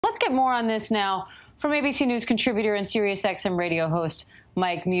Let's get more on this now from ABC News contributor and SiriusXM radio host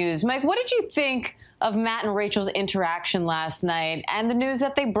Mike Muse. Mike, what did you think of Matt and Rachel's interaction last night and the news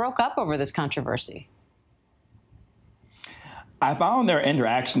that they broke up over this controversy? I found their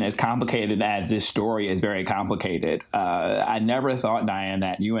interaction as complicated as this story is very complicated. I never thought, Diane,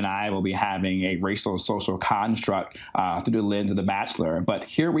 that you and I will be having a racial social construct through the lens of The Bachelor. But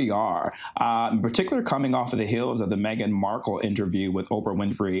here we are, in particular coming off of the heels of the Meghan Markle interview with Oprah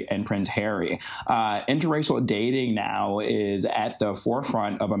Winfrey and Prince Harry. Interracial dating now is at the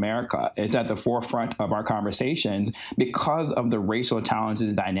forefront of America. It's at the forefront of our conversations because of the racial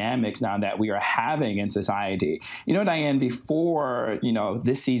challenges, dynamics now that we are having in society. You know, Diane, before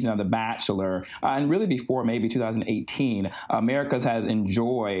this season of The Bachelor, and really before maybe 2018, America has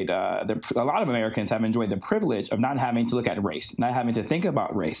enjoyed, a lot of Americans have enjoyed the privilege of not having to look at race, not having to think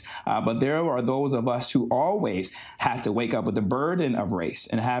about race. But there are those of us who always have to wake up with the burden of race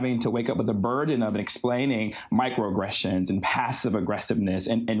and having to wake up with the burden of explaining microaggressions and passive aggressiveness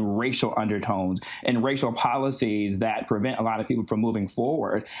and racial undertones and racial policies that prevent a lot of people from moving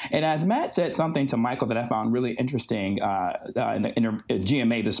forward. And as Matt said something to Michael that I found really interesting, in the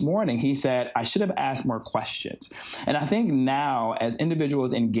GMA this morning, he said, I should have asked more questions. And I think now, as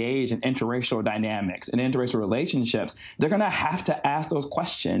individuals engage in interracial dynamics and interracial relationships, they're going to have to ask those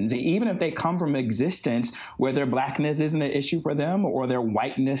questions, even if they come from existence where their blackness isn't an issue for them or their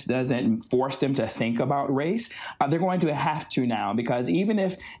whiteness doesn't force them to think about race. They're going to have to now, because even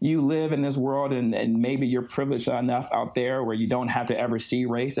if you live in this world and maybe you're privileged enough out there where you don't have to ever see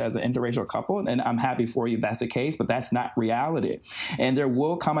race as an interracial couple, and I'm happy for you if that's the case, but that's not reality. And there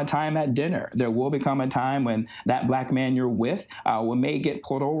will come a time at dinner. There will become a time when that black man you're with may get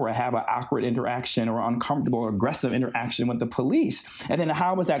pulled over or have an awkward interaction or uncomfortable or aggressive interaction with the police. And then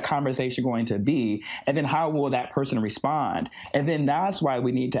how is that conversation going to be? And then how will that person respond? And then that's why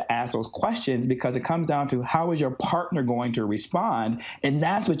we need to ask those questions, because it comes down to how is your partner going to respond? And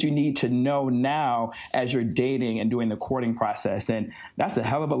that's what you need to know now as you're dating and doing the courting process. And that's a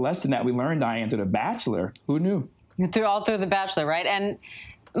hell of a lesson that we learned, Diane, through The Bachelor. Who knew? Through The Bachelor, right? And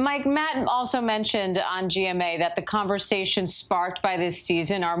Mike, Matt also mentioned on GMA that the conversations sparked by this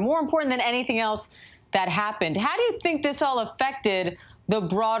season are more important than anything else that happened. How do you think this all affected the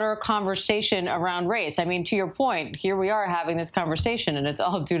broader conversation around race? I mean, to your point, here we are having this conversation, and it's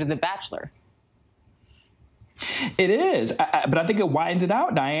all due to The Bachelor. It is, but I think it widens it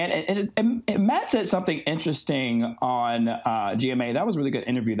out, Diane. And Matt said something interesting on GMA. That was a really good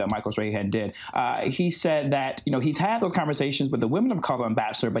interview that Michael Strahan did. He said that, he's had those conversations with the women of color on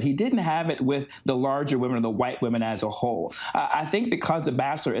Bachelor, but he didn't have it with the larger women or the white women as a whole. I think because The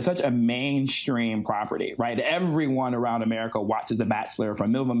Bachelor is such a mainstream property, right? Everyone around America watches The Bachelor,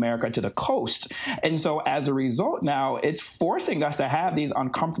 from middle of America to the coast. And so as a result now, it's forcing us to have these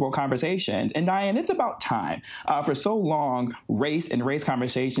uncomfortable conversations. And Diane, it's about time. For so long, race and race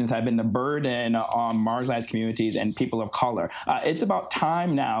conversations have been the burden on marginalized communities and people of color. It's about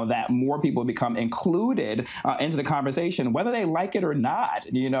time now that more people become included into the conversation, whether they like it or not.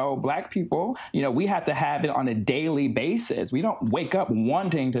 Black people, we have to have it on a daily basis. We don't wake up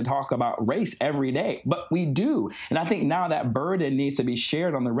wanting to talk about race every day, but we do. And I think now that burden needs to be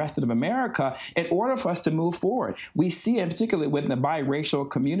shared on the rest of America in order for us to move forward. We see it particularly with the biracial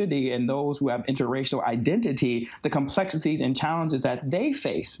community and those who have interracial identity, the complexities and challenges that they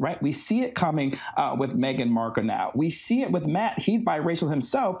face, right? We see it coming with Meghan Markle now. We see it with Matt. He's biracial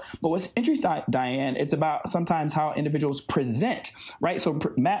himself. But what's interesting, Diane, it's about sometimes how individuals present, right? So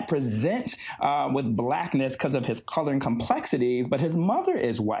Matt presents with blackness because of his color and complexities, but his mother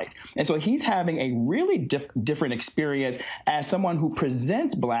is white. And so he's having a really different experience as someone who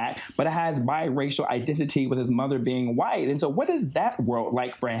presents black, but has biracial identity with his mother being white. And so what is that world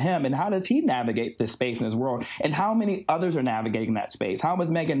like for him? And how does he navigate this space in his world? And how many others are navigating that space? How is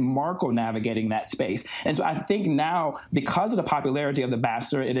Meghan Markle navigating that space? And so I think now, because of the popularity of The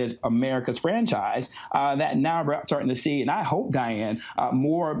Bachelor, it is America's franchise, that now we're starting to see, and I hope, Diane,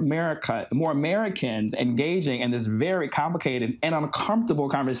 more Americans engaging in this very complicated and uncomfortable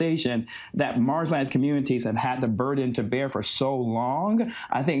conversations that marginalized communities have had the burden to bear for so long.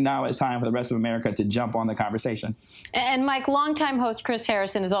 I think now it's time for the rest of America to jump on the conversation. And Mike, longtime host Chris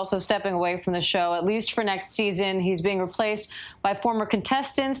Harrison is also stepping away from the show, at least for next season. He's being replaced by former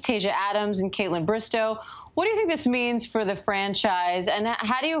contestants Tasia Adams and Caitlin Bristow. What do you think this means for the franchise, and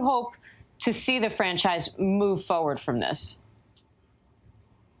how do you hope to see the franchise move forward from this?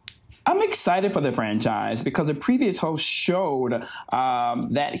 I'm excited for the franchise because the previous host showed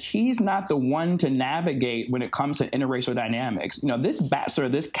that he's not the one to navigate when it comes to interracial dynamics. This Bachelor,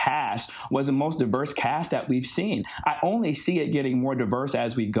 this cast was the most diverse cast that we've seen. I only see it getting more diverse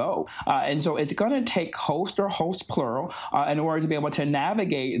as we go. And so it's going to take host or hosts plural in order to be able to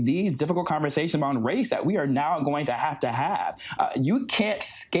navigate these difficult conversations on race that we are now going to have. You can't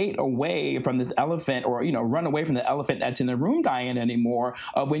skate away from this elephant or, run away from the elephant that's in the room, Diane, anymore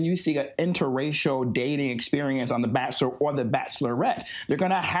when you see an interracial dating experience on The Bachelor or The Bachelorette. They're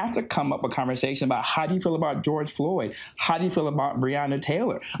going to have to come up with a conversation about how do you feel about George Floyd? How do you feel about Breonna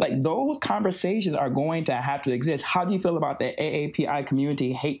Taylor? Like, those conversations are going to have to exist. How do you feel about the AAPI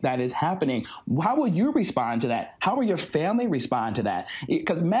community hate that is happening? How will you respond to that? How will your family respond to that?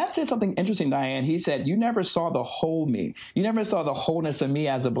 Because Matt said something interesting, Diane. He said, you never saw the whole me. You never saw the wholeness of me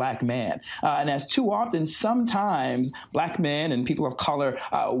as a black man. And as too often, sometimes black men and people of color,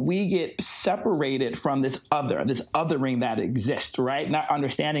 we get separated from this othering that exists, right? Not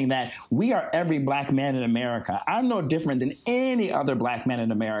understanding that we are every black man in America. I'm no different than any other black man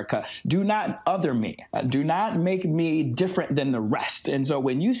in America. Do not other me. Do not make me different than the rest. And so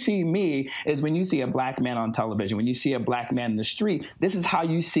when you see me is when you see a black man on television, when you see a black man in the street, this is how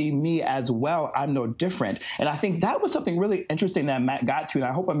you see me as well. I'm no different. And I think that was something really interesting that Matt got to. And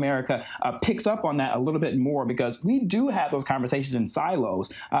I hope America picks up on that a little bit more, because we do have those conversations in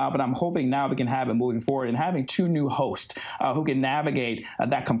silos. But I'm hoping now we can have it moving forward, and having two new hosts who can navigate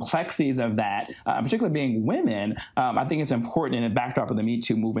that complexities of that, particularly being women, I think it's important in the backdrop of the Me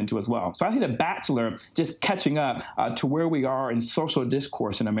Too movement too as well. So I think The Bachelor just catching up to where we are in social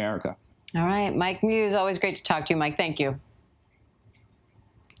discourse in America. All right. Mike Muse, always great to talk to you, Mike. Thank you.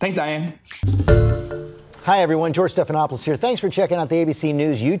 Thanks, Diane. Hi, everyone. George Stephanopoulos here. Thanks for checking out the ABC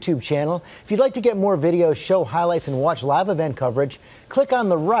News YouTube channel. If you'd like to get more videos, show highlights, and watch live event coverage, click on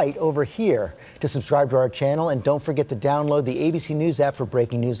the right over here to subscribe to our channel. And don't forget to download the ABC News app for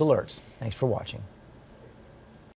breaking news alerts. Thanks for watching.